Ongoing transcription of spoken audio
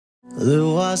There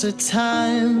was a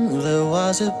time, there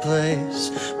was a place,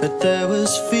 but there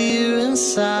was fear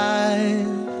inside.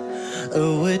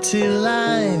 A witty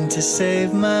line to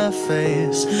save my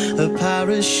face, a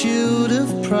parachute of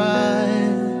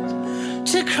pride.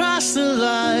 To cross the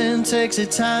line takes a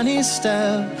tiny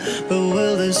step, but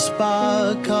will the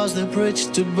spark cause the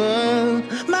bridge to burn?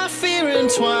 My fear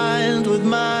entwined with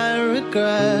my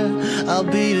regret, I'll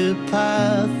beat a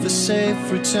path for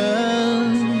safe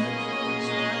return.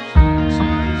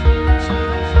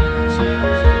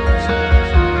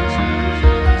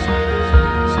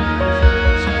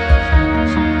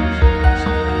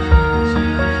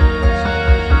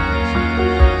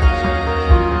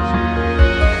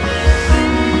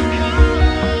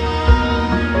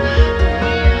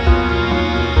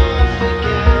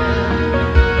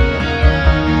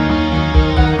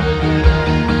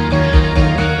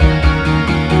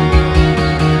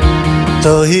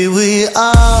 So here we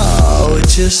are, we're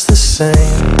just the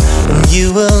same, and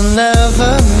you will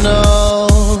never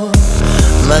know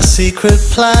my secret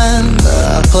plan,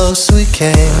 how close we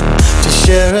came to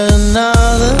share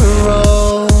another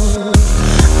road.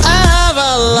 Have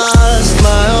I lost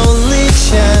my only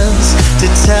chance to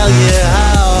tell you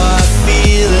how I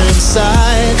feel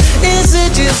inside? Is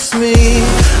it just me?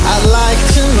 I'd like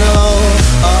to know.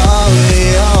 Are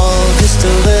we all just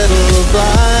a little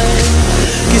blind?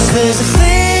 'Cause there's a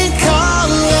thing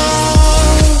called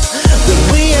love that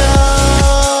we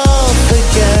all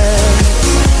forget,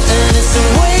 and it's a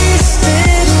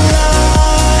wasted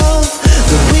love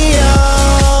that we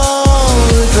all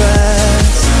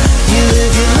regret. You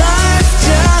live your life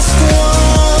just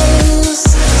once,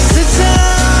 so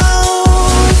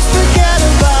don't forget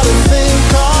about a thing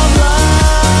called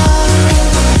love.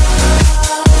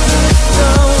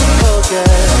 Don't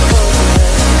forget.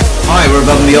 Hi, we're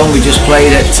Above and Beyond. We just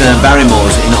played at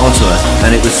Barrymore's in Ottawa,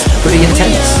 and it was pretty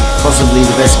intense. Possibly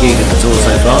the best gig of the tour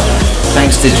so far.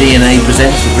 Thanks to G&A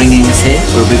Presents for bringing us here.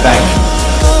 We'll be back